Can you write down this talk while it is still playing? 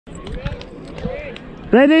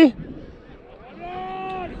Ready?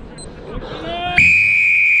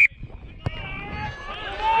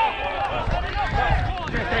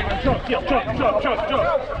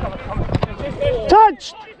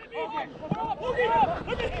 Touched!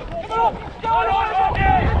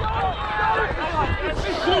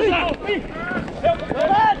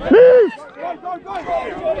 Move!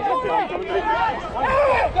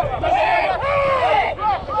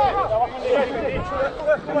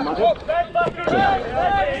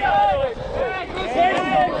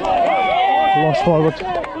 Lost forward.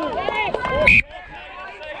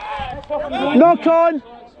 Knock on,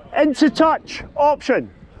 into touch,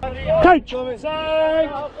 option. Couch.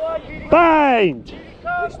 Bind.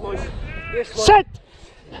 Sit.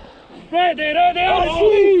 Ready,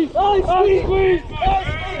 squeeze! Squeeze!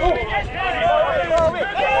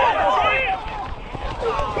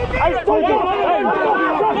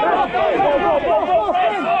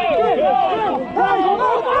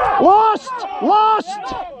 Lost!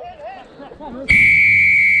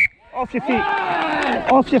 Off your feet.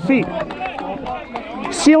 Off your feet.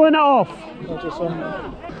 Sealing it off.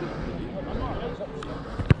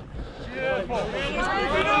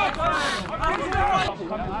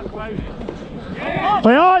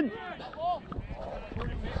 Play on!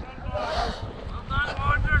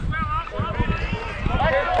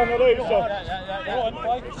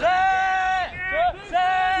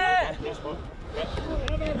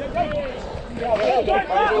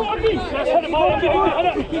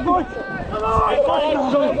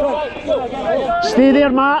 Stay there,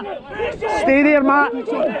 Matt. Stay there, Matt.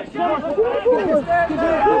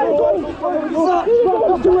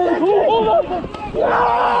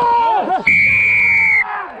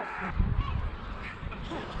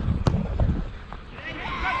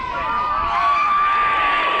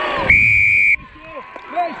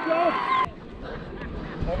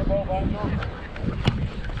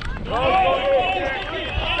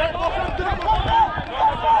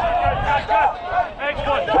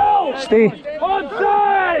 Stay.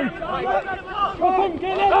 Onside!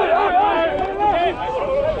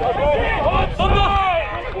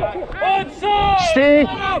 Stay.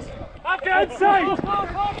 Inside!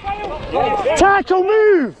 Tackle,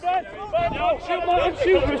 move!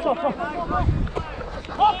 Shoot, Christopher!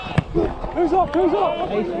 Who's up?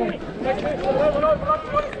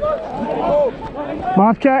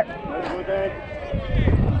 Mark it.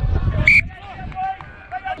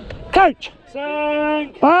 Couch.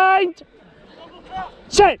 Sank! Bind.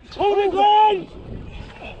 Sit. Hold it, Glenn!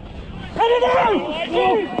 Head it out! No!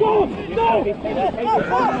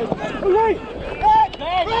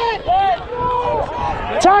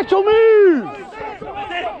 Tackle, move!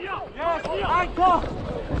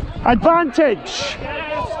 Advantage.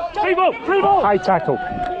 Free ball! High tackle.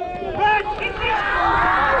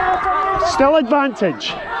 Still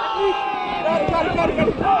advantage.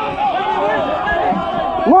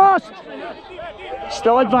 Lost.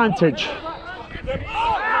 Still advantage.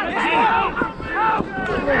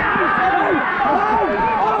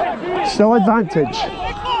 Still advantage.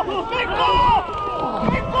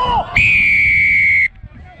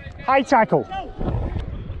 High tackle.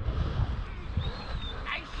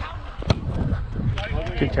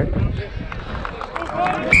 Good kick.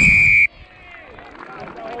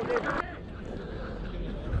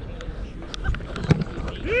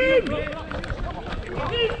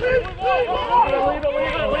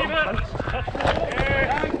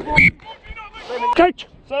 Couch.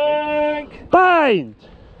 Bind.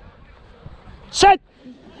 Sit.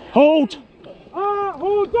 Hold.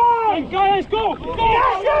 Hold on! Guys, go!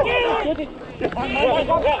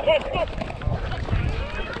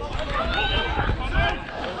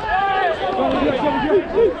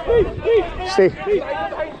 Stay.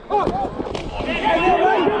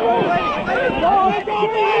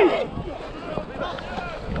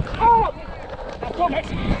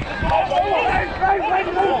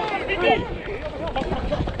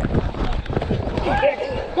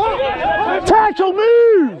 Tackle,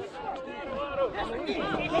 move!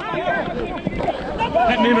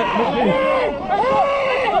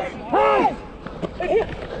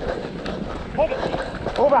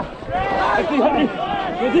 Over.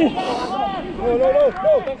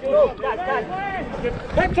 No.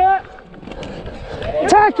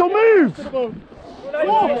 Tackle, move!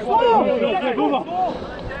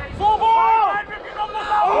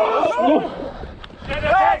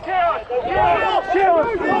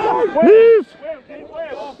 Move!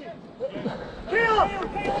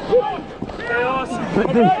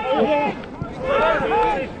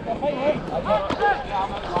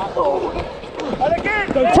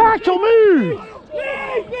 Tackle, move!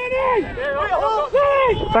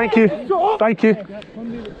 Thank you. Thank you.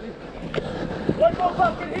 One more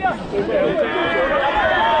back in here.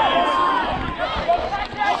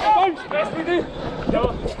 Best we do.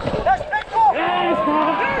 That's big ball.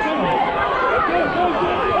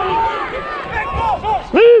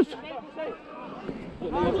 Move!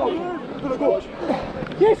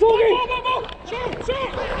 Yes, Augie!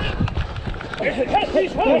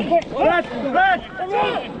 Red!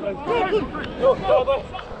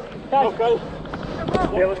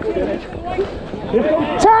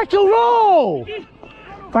 Tackle roll!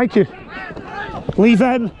 Thank you. Leave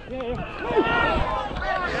him.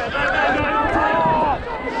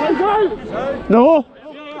 No.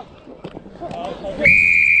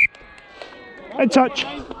 In touch.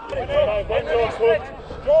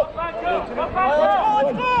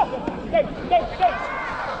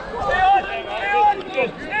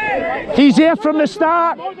 He's here from the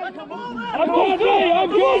start. I'm good,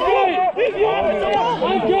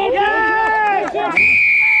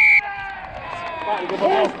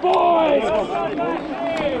 Yes, boys!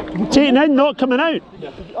 Taking in, not coming out.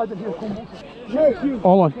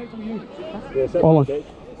 All on. All on.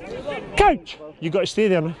 Couch! You got to stay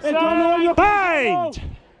there now. Bind!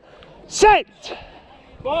 Sit!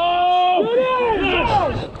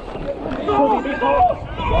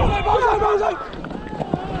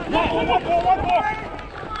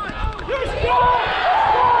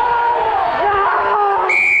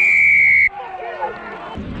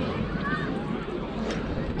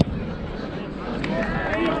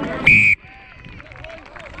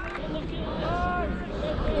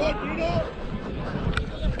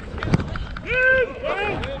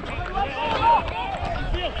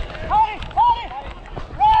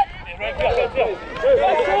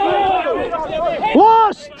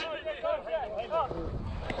 Lost!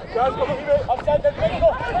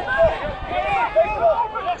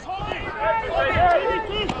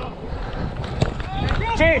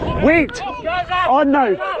 Wait! On now!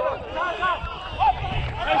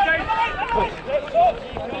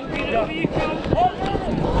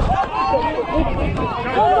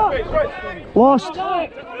 Lost!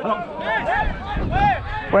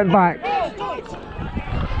 Went back.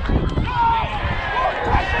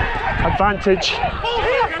 Advantage.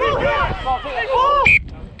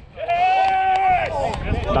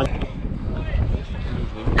 Done.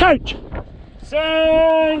 Couch.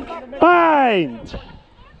 Sing. Bind.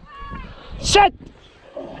 Sit.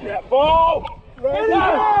 Ball.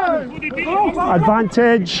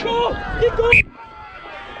 Advantage.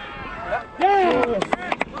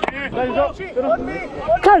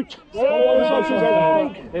 Couch.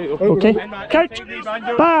 Okay. Couch.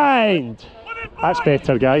 Bind. That's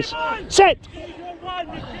better, guys. Sit.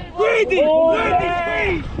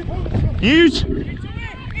 Use.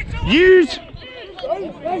 Use.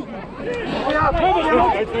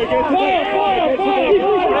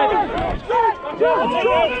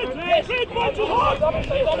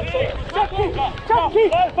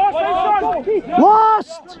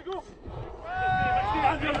 Lost.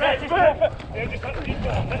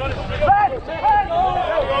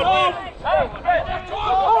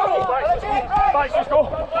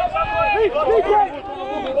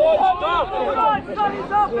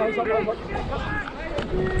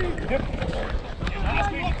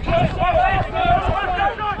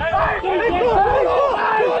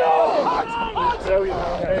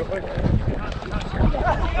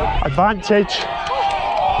 Advantage.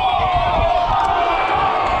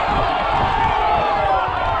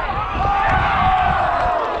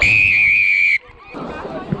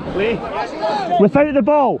 Without the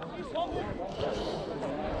ball.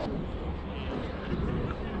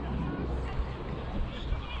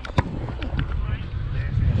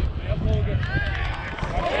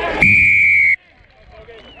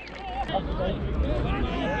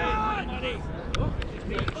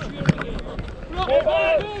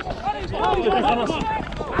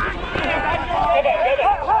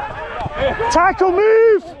 Tackle,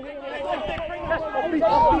 move!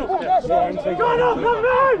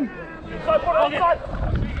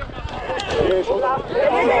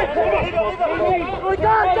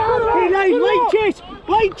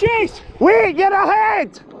 Lane chase! Wait, you're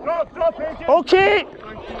ahead! Okay.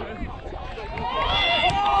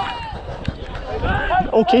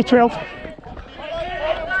 Okay, 12.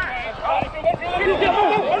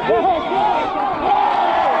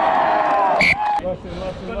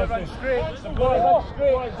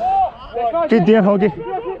 Good there, Hoggy.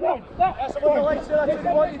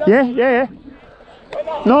 Yeah.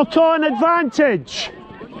 Knock on, advantage.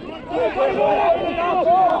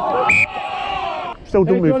 Still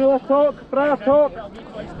don't move. Talk,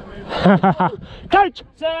 Couch!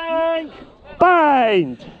 Sing!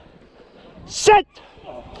 Bind. Sit.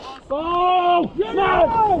 Ball!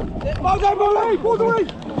 No! Ball's away! Ball's away!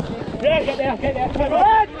 Yeah, get there, get there.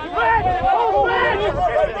 Red!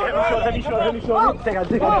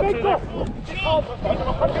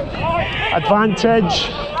 Advantage.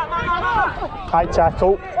 High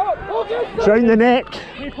tackle. Round the neck.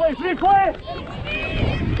 Free play!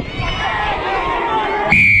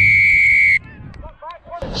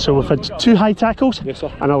 So we've had 2 high tackles, yes,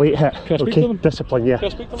 sir, and a late hit. Can I speak Okay, to them? discipline, yeah. Can I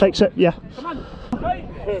speak to them? Fix it, yeah.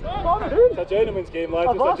 It's a gentleman's game,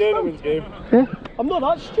 lads. It's a gentleman's game. Yeah. I'm not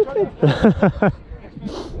that stupid.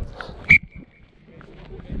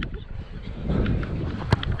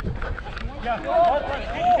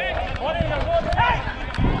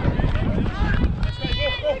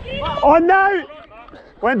 On now!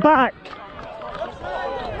 Went back.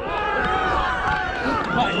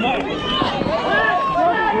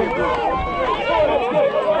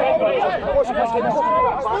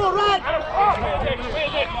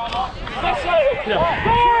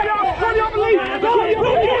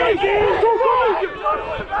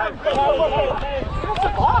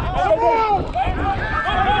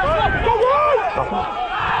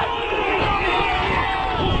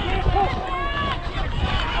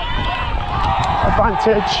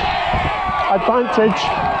 Advantage. Advantage.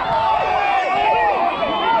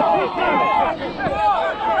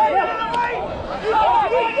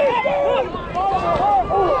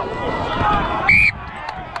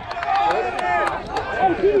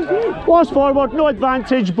 Lost forward, no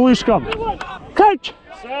advantage, blue scrum. Coach!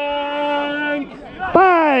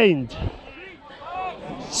 Bind!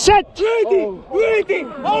 Sit! Ready! Ready!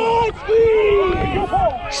 Oh,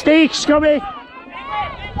 Stay, scummy!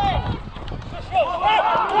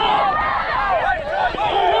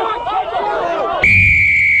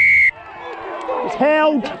 It's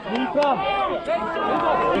held!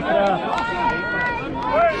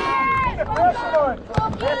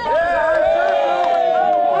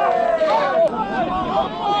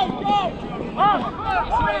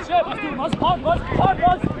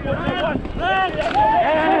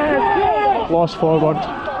 Lost forward.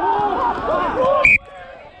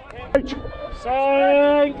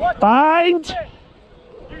 Bind.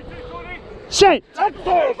 Sit.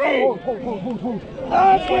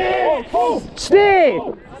 Stay.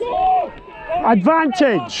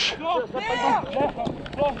 Advantage.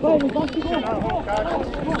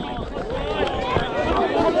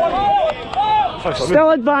 Still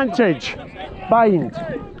advantage. Bind.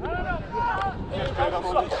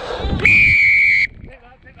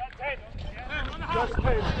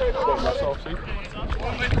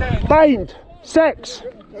 Bind. 6.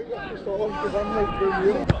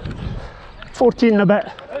 14 and a bit.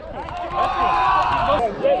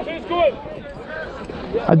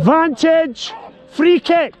 Advantage. Free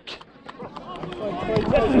kick.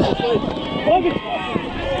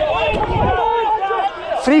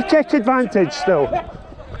 Free kick advantage still.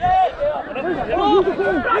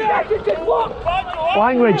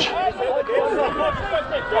 Language.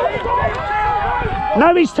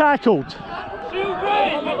 Now he's tackled.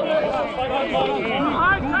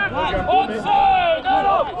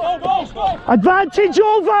 Advantage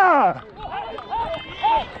over.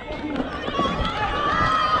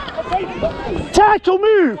 Tackle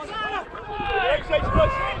move.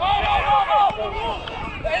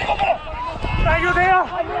 Are you there?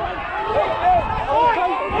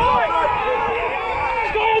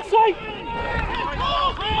 Go inside.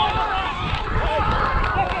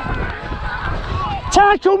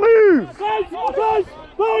 Tackle move.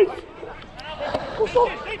 Move.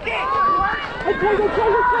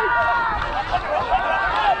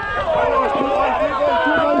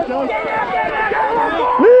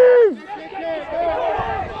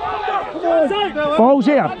 Ball's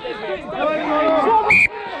here.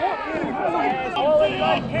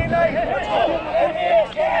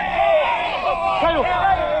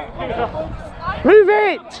 Move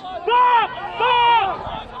it.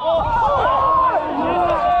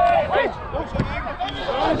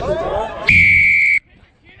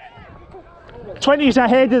 20's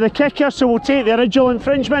ahead of the kicker, so we'll take the original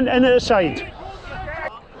infringement in at the side.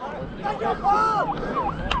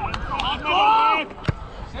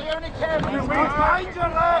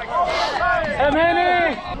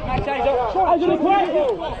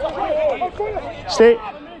 Stay.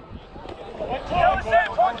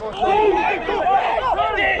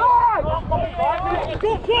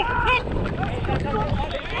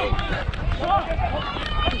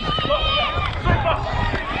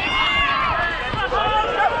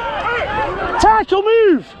 Tackle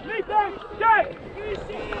move!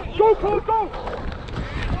 Go, go, go!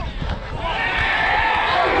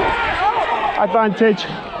 Advantage.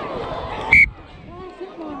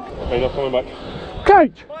 Right, they're coming back.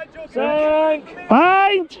 Coach. Sink.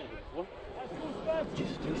 Bind.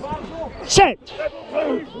 Set.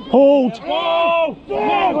 Hold.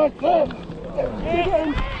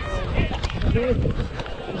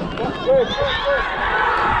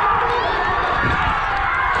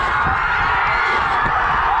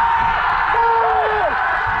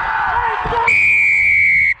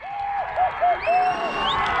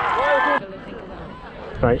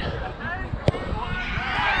 Right.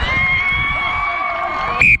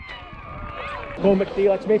 Go McD,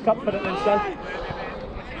 let's make up for it then, son.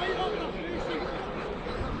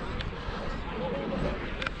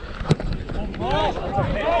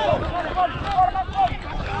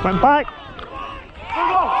 Went back.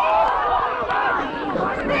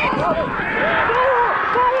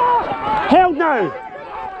 Held now.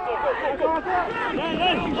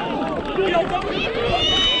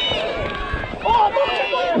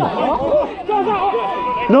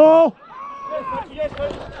 No.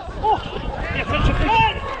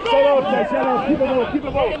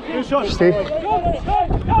 Stay.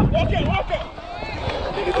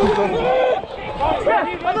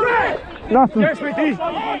 Nothing.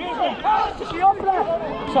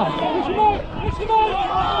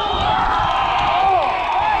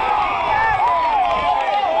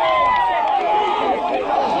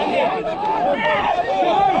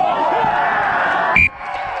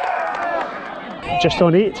 Just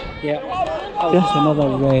on 8. Yeah. That was just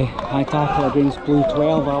another high tackle against Blue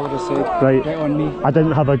 12, I would have said. Right. Right on me. I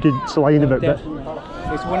didn't have a good line of it, but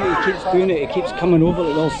It's when he keeps doing it, he keeps coming over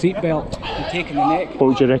like a little seatbelt and taking the neck. what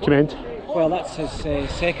would you recommend? Well, that's his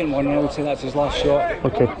second one, and I would say that's his last shot.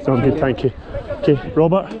 Okay, no, I'm good, thank you. Okay,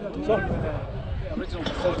 Robert?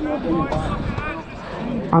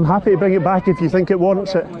 I'm happy to bring it back if you think it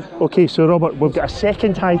warrants it. Okay, so Robert, we've got a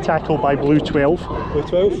second high tackle by Blue 12. Blue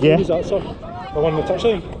 12? Yeah. Who's that, sir? The one on the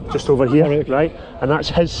touchline? Just over here, Right. right? And that's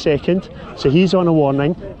his second. So he's on a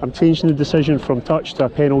warning. I'm changing the decision from touch to a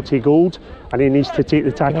penalty gold, and he needs to take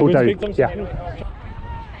the tackle down. Yeah.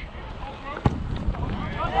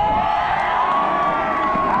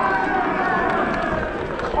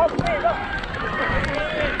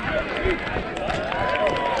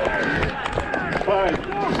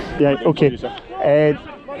 Yeah, okay.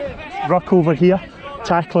 Ruck over here.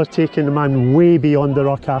 Tackler taking the man way beyond the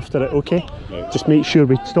ruck after it, okay? Right. Just make sure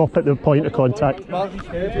we stop at the point of contact.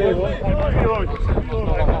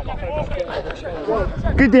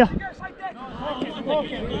 Good there.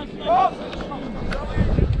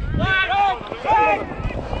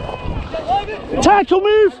 Tackle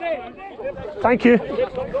move! Thank you.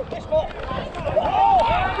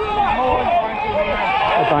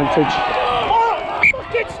 Advantage.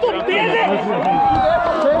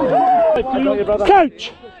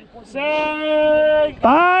 Coach!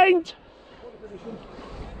 Bind!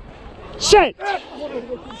 Set!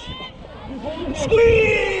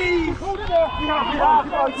 Squeeze!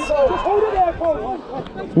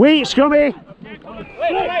 Wait, Scrummy!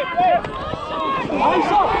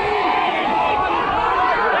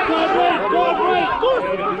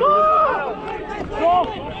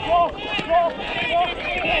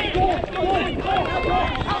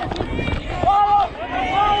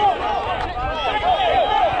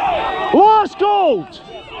 Lost gold!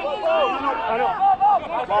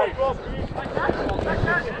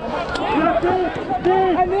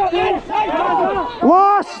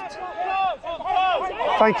 Lost!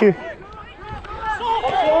 Thank you.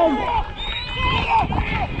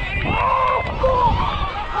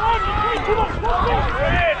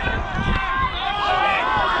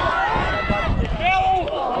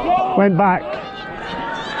 Went back.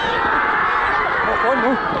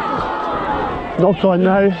 Knock on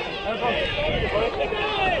now.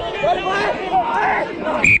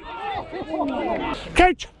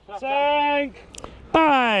 Coach! Sink!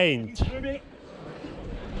 Bind!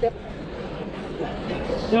 Yep.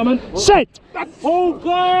 Yeah, man. Set! Full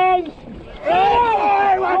Glen!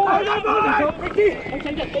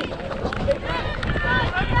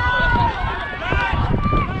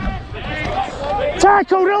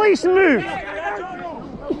 Tackle, release and move!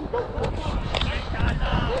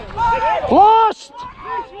 Lost!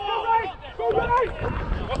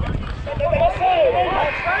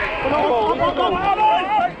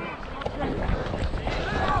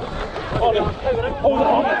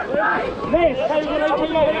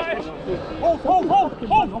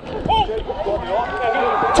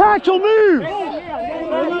 Tackle, move!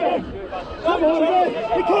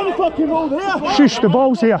 Shush, the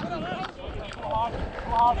ball's here.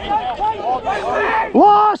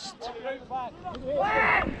 Lost!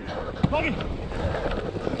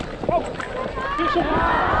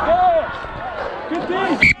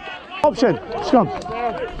 Option, scrum.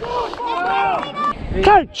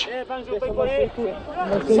 Coach!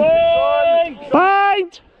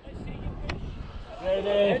 Bind!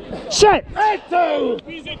 Set! Get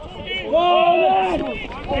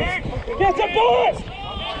a bullet!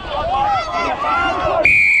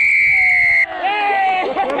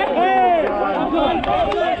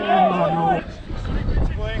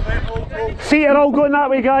 Feet are all going that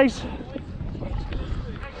way, guys.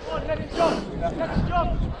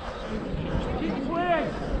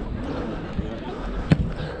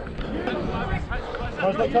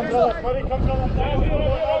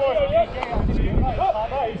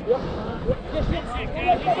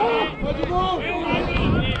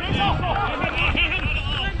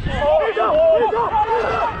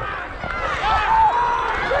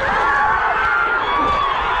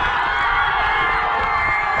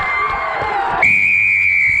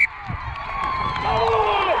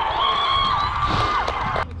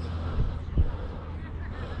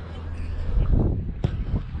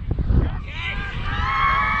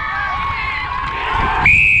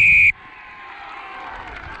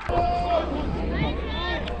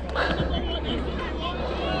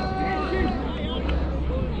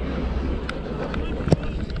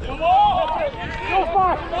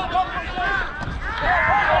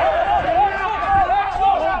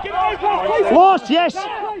 Lost, yes!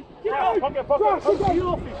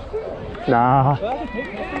 Nah.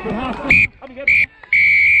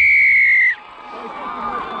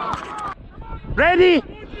 Ready?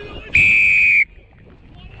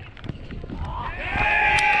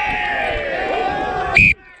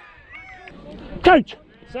 Coach!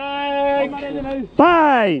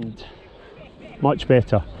 Bind! Much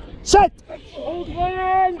better. Sit!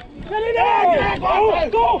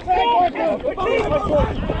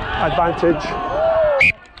 Advantage.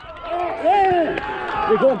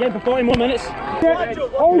 We go again for 40 more minutes.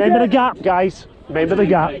 Remember the gap, guys. Remember the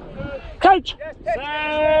gap. Coach!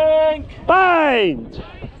 Bind!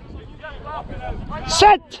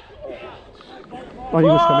 Sit! Oh, he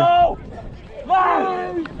was coming.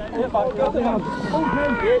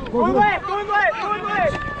 Going left!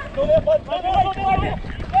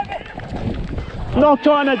 Knock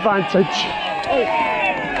on advantage.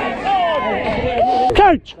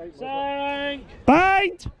 Coach!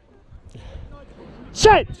 Bind!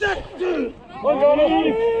 Sit!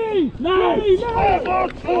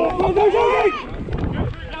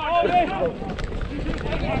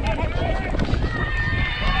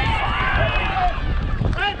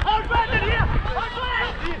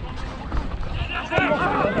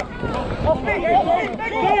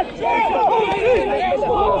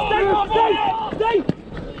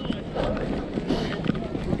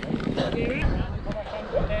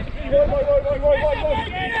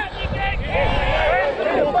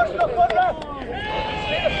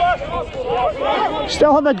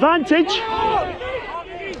 Still have advantage.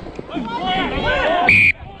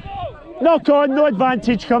 Knock on, no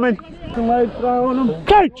advantage coming.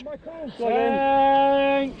 Coach!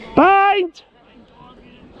 Bind!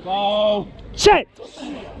 Set!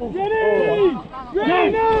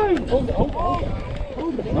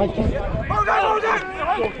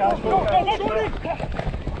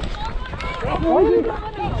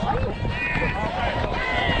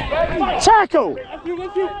 Tackle!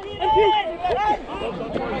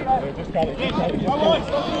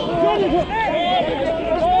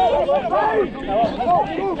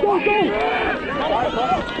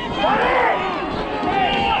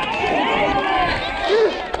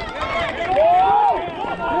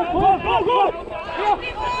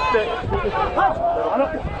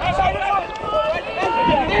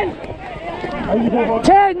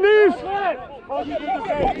 Ted, move!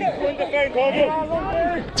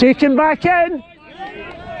 Taken back in.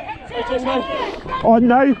 On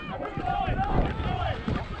now.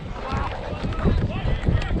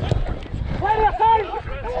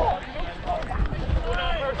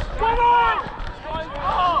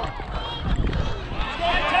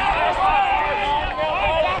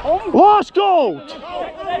 Lost gold.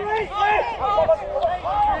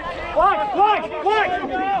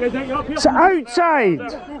 It's outside.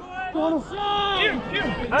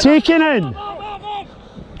 Taken in.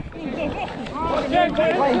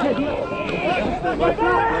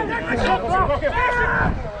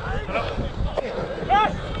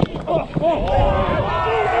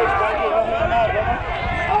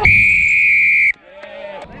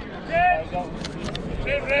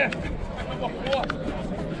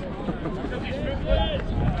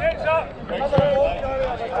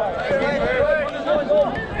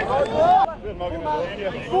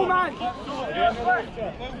 Full man!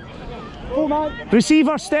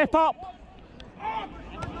 Receiver, step up.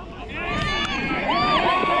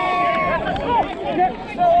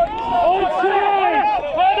 Onside!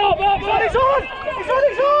 Head up! He's on!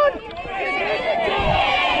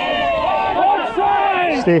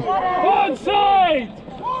 Onside! Stay. Onside!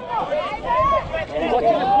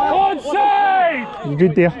 Onside!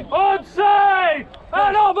 Good there. Onside!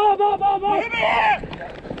 Head up!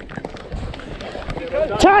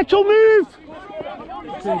 Tackle, move!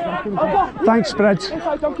 Thanks, Spreads. Get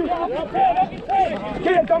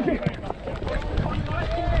it, Donkey!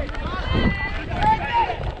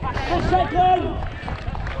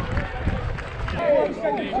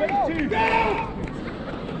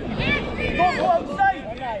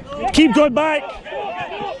 Keep going back.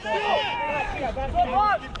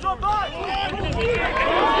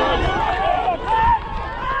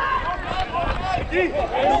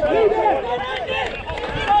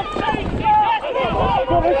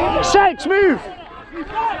 Six, move.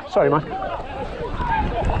 Sorry, man.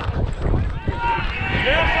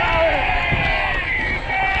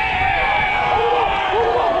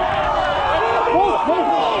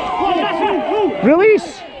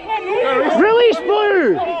 Release! Release,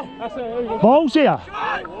 Blue! Ball's here.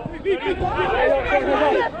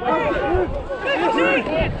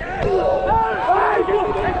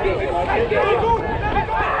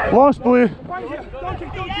 Lost, Blue.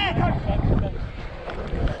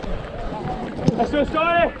 Let's go,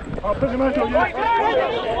 Scotty! I'll put him out on you.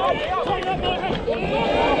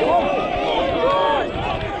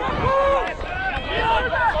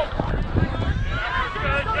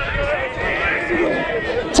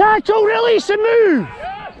 Tackle, release and move!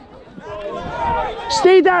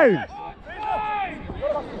 Stay down!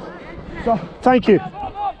 Thank you.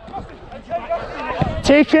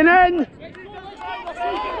 Taken in!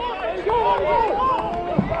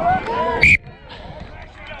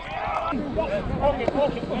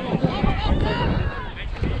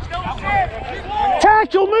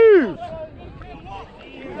 Tackle, move!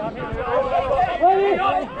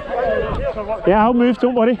 Yeah, I'll move,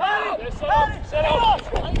 don't worry.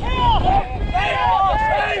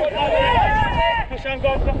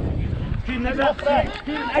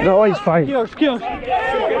 No, he's fine.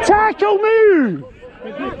 Tackle, move!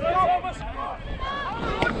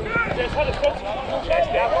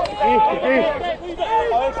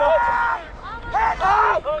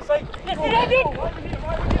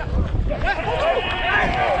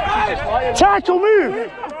 Tackle,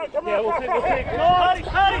 move!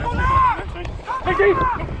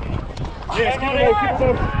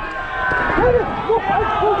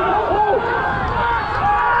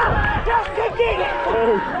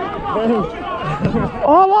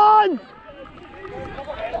 All on!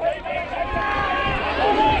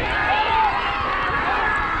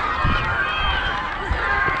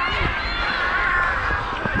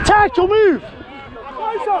 Tackle, move!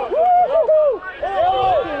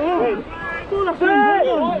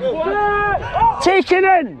 Taken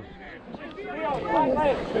in!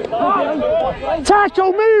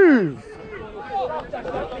 Tackle, move!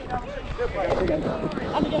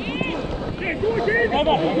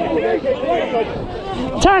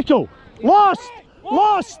 Tackle! Lost!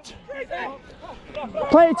 Lost!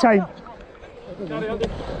 Play time.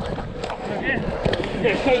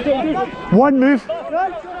 One move.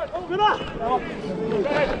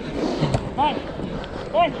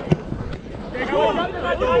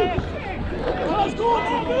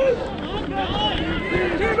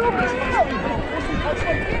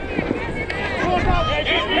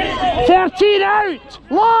 "13 out!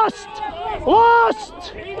 Lost!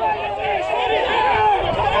 Lost!"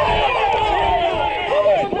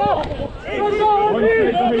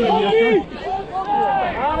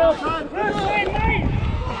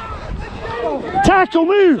 Tackle,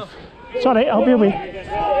 move! It's alright, I'll be away.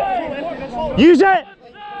 Use it!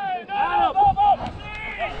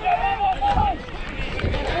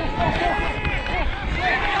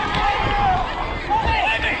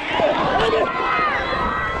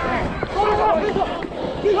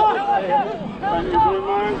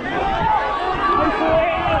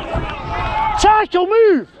 Tackle,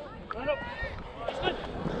 move!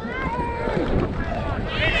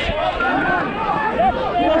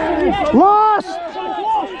 Lost!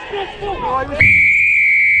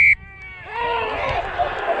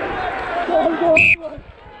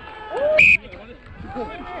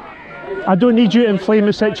 I don't need you to inflame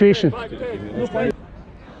the situation.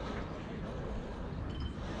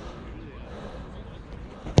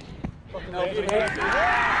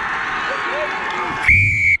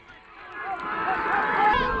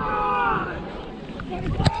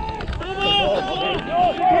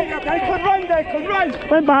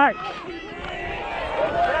 Went back.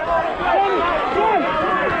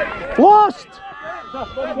 lost.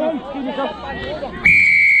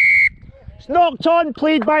 It's knocked on,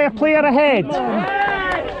 played by a player ahead.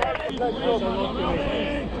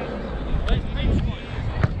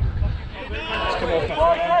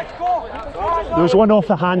 There was one off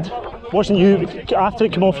the hand. Wasn't you? After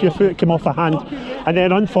it came off your foot, it came off the hand. And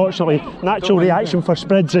then unfortunately, natural reaction for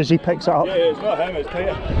Sprids as he picks it up. Yeah, it's not him, it's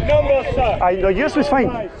Taylor. Number 6. No, yours was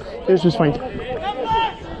fine. Yours was fine.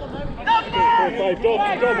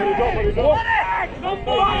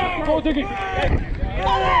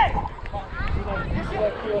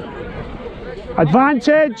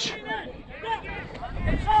 Advantage.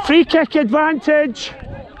 Free kick advantage.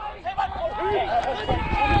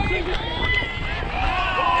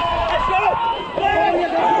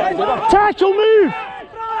 Tackle move.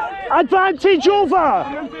 Advantage over.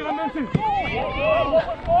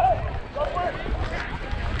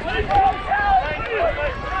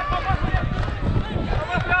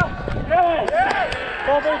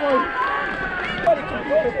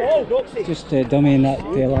 Just dummy in that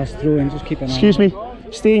last throw and just keep an eye. Excuse me,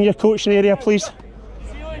 stay in your coaching area please.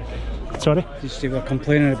 Sorry? Just they were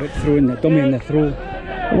complaining about throwing the dummy in the throw.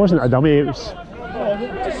 It wasn't a dummy, it was...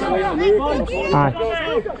 Aye.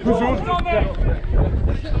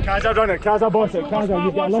 Kaza run it, Kaza boss it, Kaza,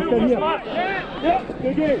 you've got a lift in here. Yeah,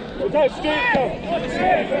 good game. It's straight.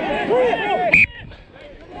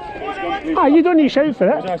 Ah, you don't need to shout for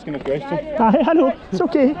I was it. asking a question. Aye, I know, it's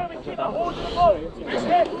okay.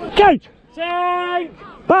 Count!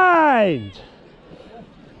 Bind!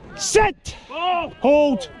 Sit!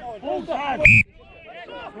 Hold!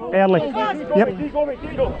 Early. Yep.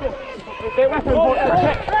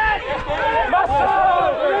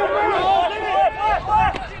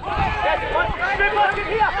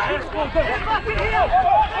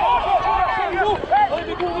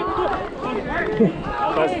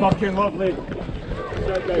 That's fucking lovely.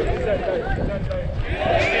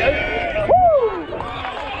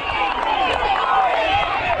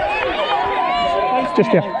 Just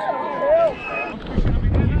here.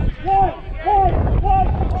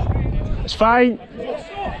 It's fine.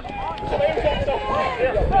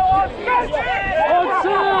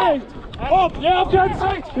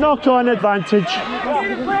 Knock on advantage.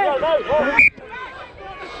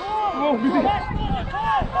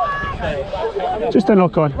 Just a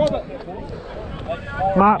knock on.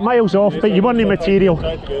 Miles off, but you weren't in material.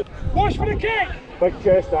 Watch for the kick! Big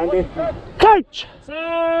chest, Andy. Couch!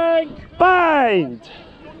 Bind!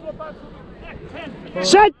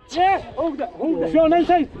 Sit! Yeah, hold it, hold it. Sean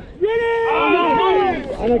inside.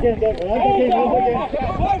 And again, and again.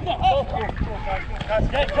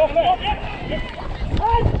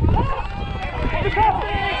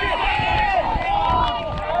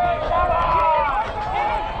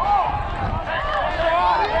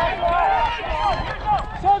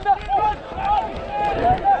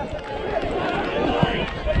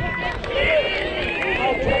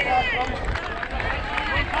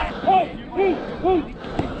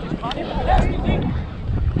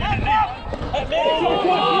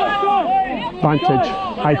 Advantage,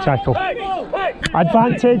 high tackle.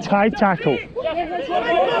 Advantage, high tackle.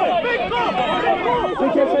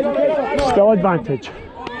 Still advantage.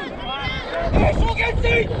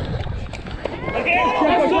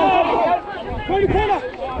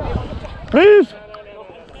 Move!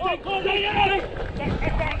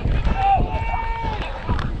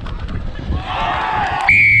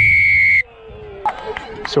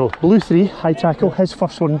 So, blue 3, high tackle, his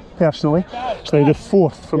first one personally. It's now the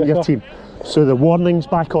 4th from your team. So the warning's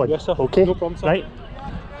back on. Yes, sir. Okay? No problem, sir. Right?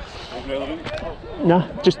 Nah,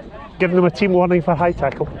 just giving them a team warning for high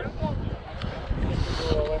tackle.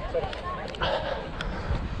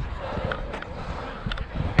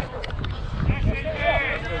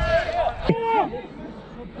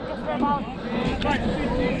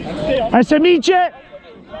 It's immediate!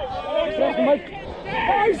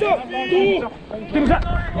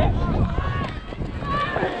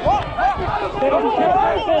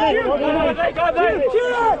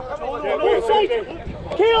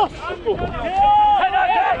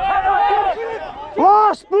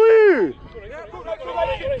 Lost blue!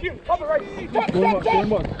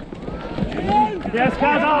 Yes,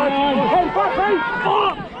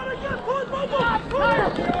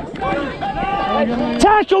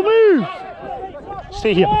 Tackle move!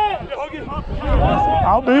 Stay here.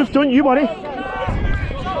 I'll move, don't you worry.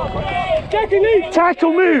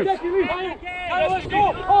 Tackle move! Let's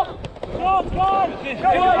go!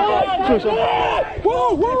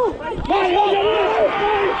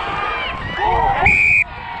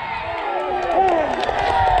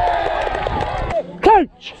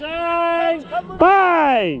 Coach!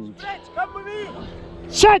 Bind!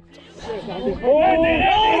 Set!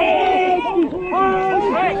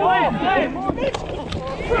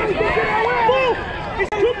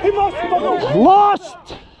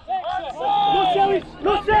 Lost!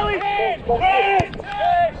 No silly!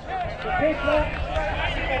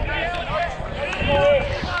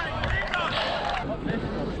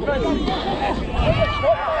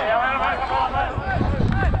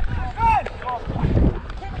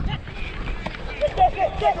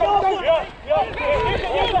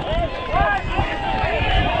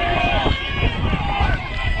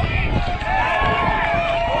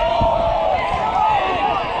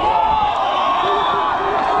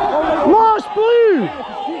 Lost blue!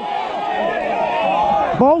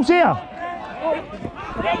 Ball's here.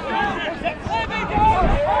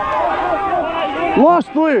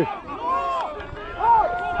 Lost blue.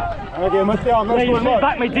 Okay, must stay on. Let's go. Straight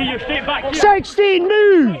back, my D, you're straight back here. 16,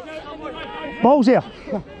 move! Ball's here.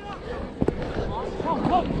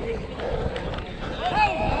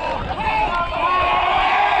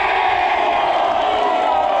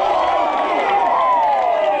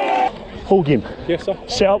 Whole game. Yes, sir.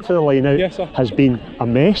 Set up for the line out Yes, sir. has been a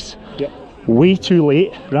mess. Yep. Way too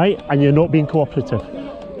late, right? And you're not being cooperative.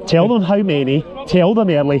 Tell them how many, tell them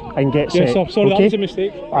early and get set. Yes, sir. Sorry, okay? that was a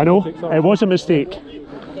mistake. I know, it was a mistake.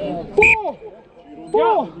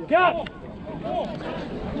 Gap!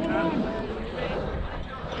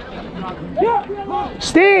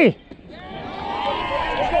 Stay!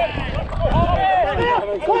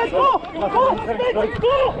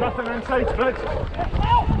 Nothing inside, Fred.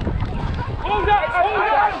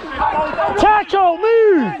 Tackle,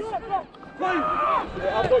 move!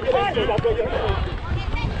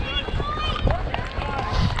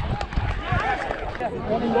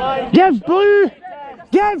 Give, blue!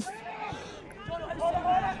 Give!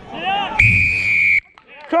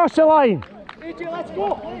 Cross the line. Let's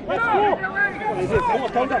go!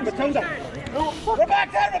 We're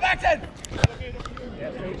back in!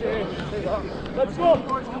 Let's go!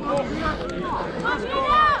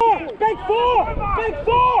 Big four! Big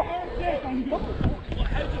four!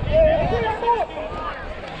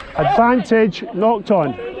 Advantage, knocked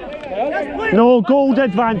on. No, gold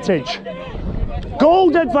advantage.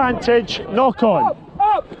 Gold advantage, knock on.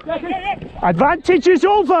 Advantage is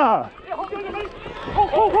over.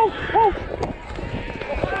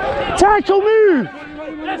 Tackle, move.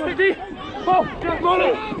 That's the D! Oh, get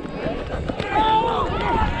rolling!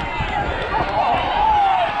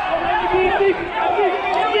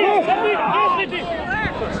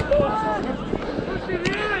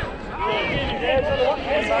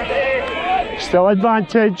 Still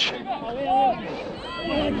advantage.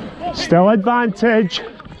 Still advantage.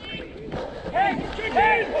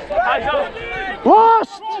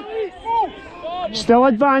 Lost! Still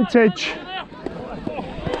advantage.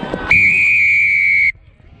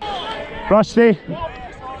 Rusty.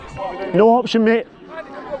 No option, mate.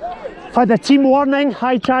 I've had a team warning,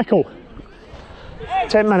 high tackle.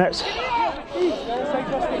 10 minutes.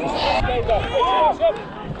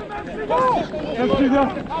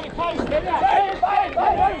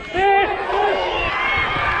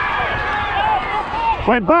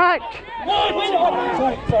 Went back.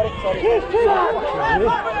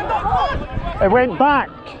 It went back.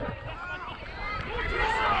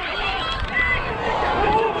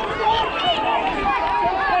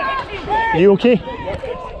 You okay?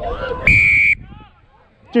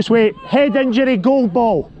 Just wait. Head injury, gold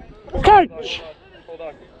ball. Couch.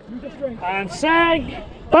 And sag!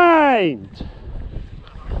 Bind.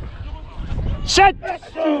 Sit.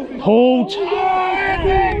 Hold.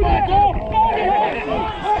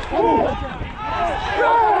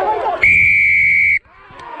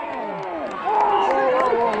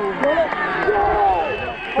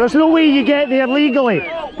 There's no way you get there legally.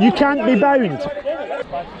 You can't be bound.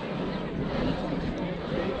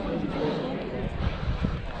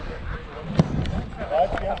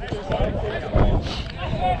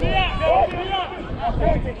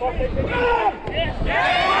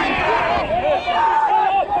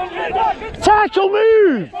 Tackle,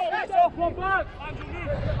 move!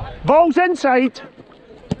 Ball's inside.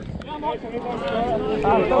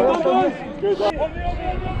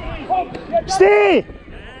 Stay!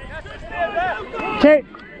 Okay.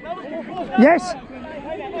 Yes.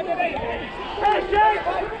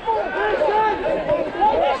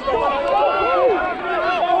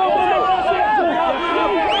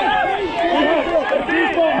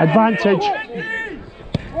 Advantage.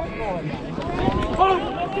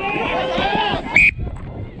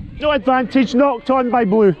 No advantage, knocked on by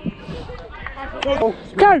blue.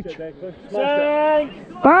 Couch.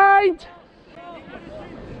 Bind.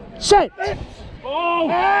 Sit.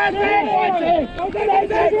 Move!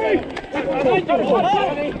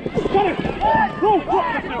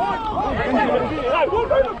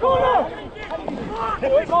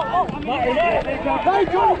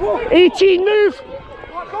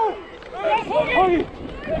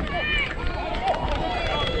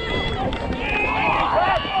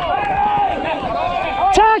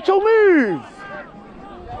 Tackle, move!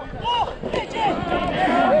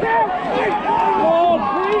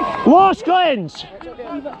 Lost Glens!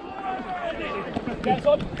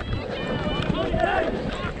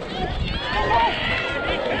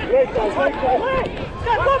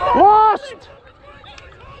 Lost!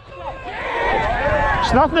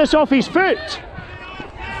 Snuffing this off his foot!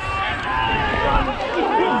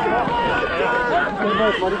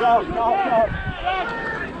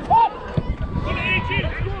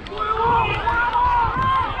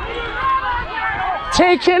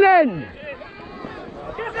 Taken in!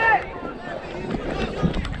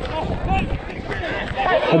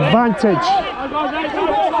 Advantage!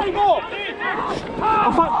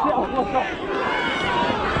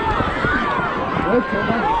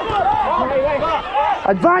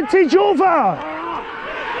 Advantage over!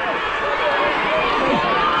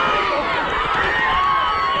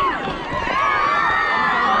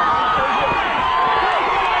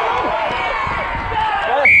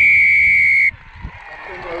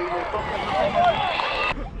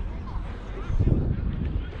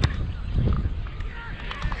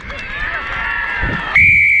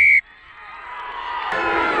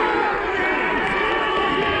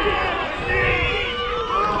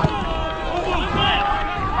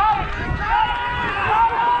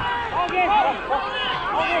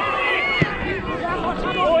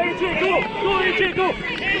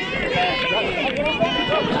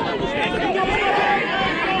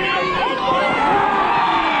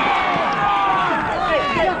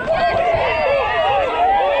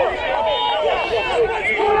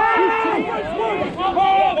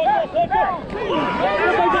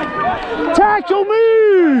 Tackle,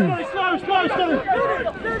 move!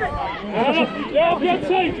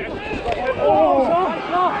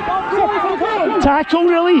 Tackle,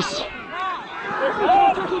 release!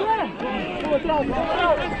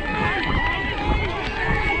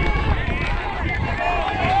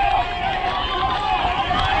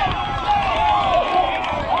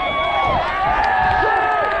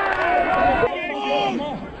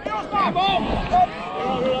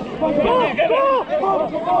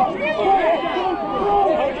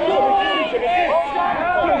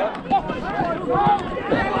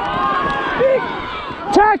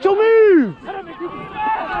 Tackle, move!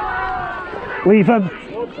 Leave him.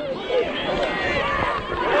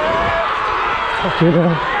 Okay,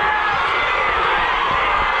 then.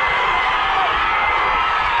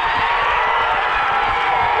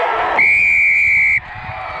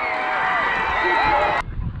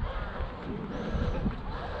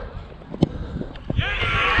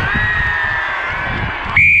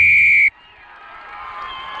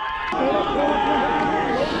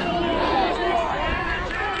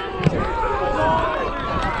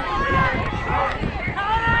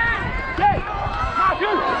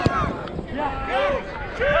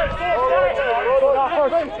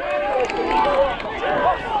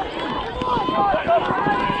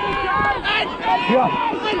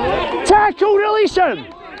 Tackle, release him!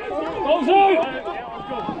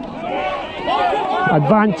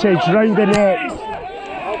 Advantage round the neck.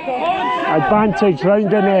 Advantage round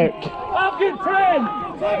the neck.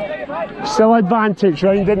 Still advantage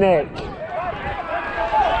round the neck.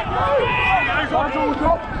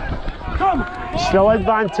 Still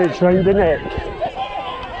advantage round the neck.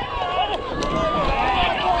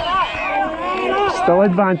 Still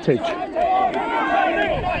advantage.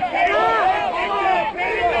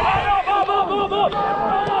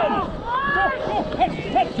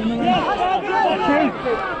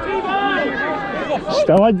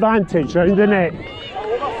 Still advantage round the neck.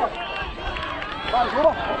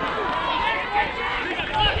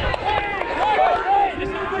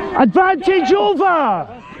 Advantage over!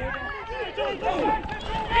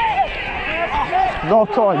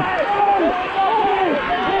 Knock on.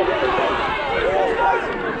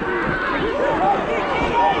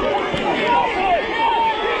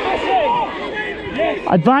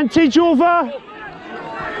 Advantage over!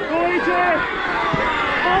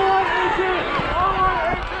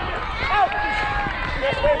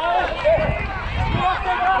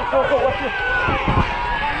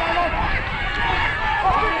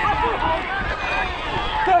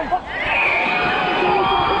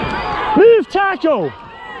 Move, tackle!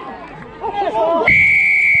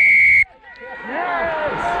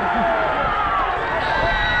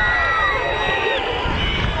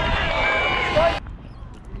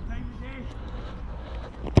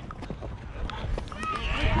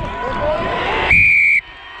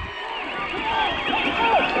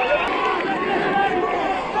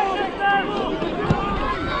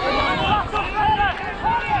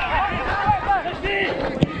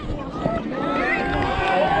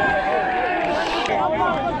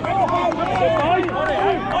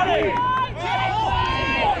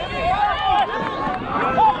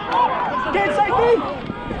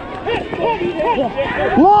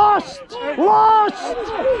 Lost! Lost!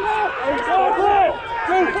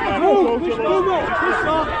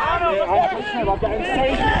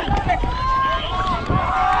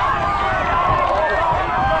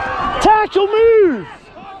 Tackle, move!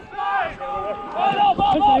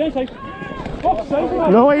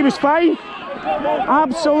 No, he was fine.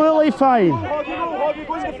 Absolutely fine.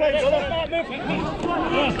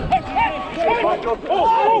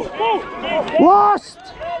 Lost!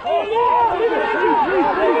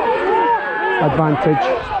 Advantage.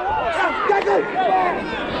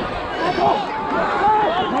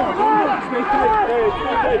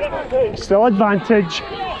 Still advantage.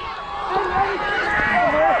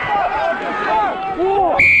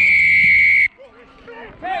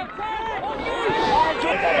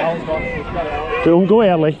 Don't go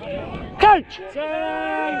early. Coach!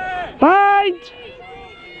 Bind!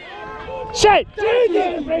 Set!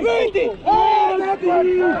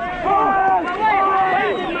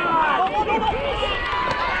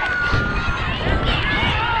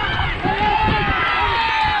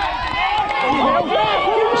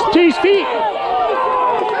 To his feet!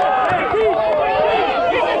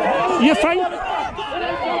 You're fine.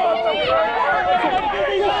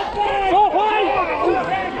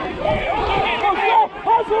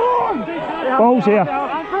 Ball's here.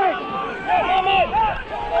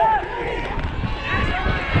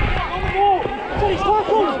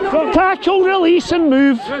 Tackle, release and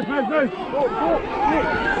move.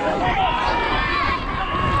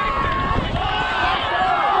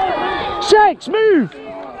 6, move.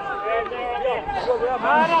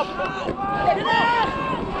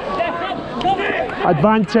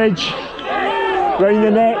 Advantage. Round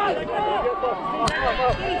the neck.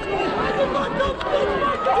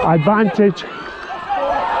 Advantage.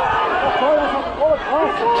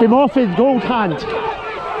 Came off his gold hand.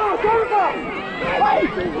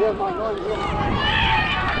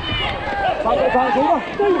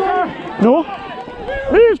 No.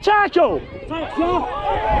 Move, tackle.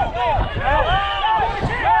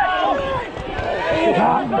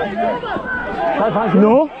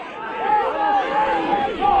 No.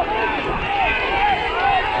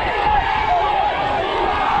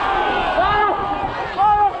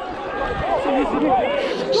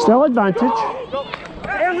 Still advantage.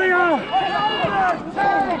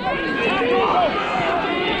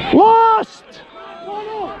 Lost!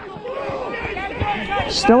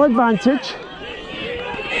 Still advantage.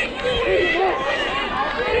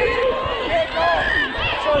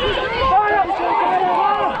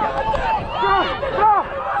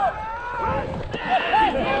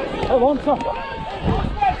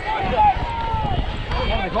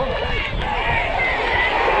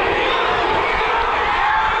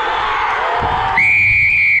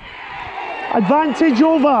 Advantage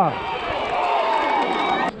over.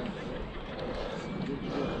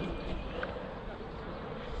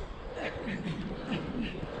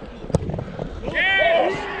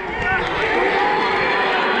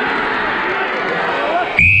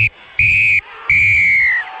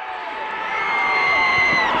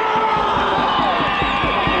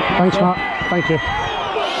 Thanks, Matt. Thank you.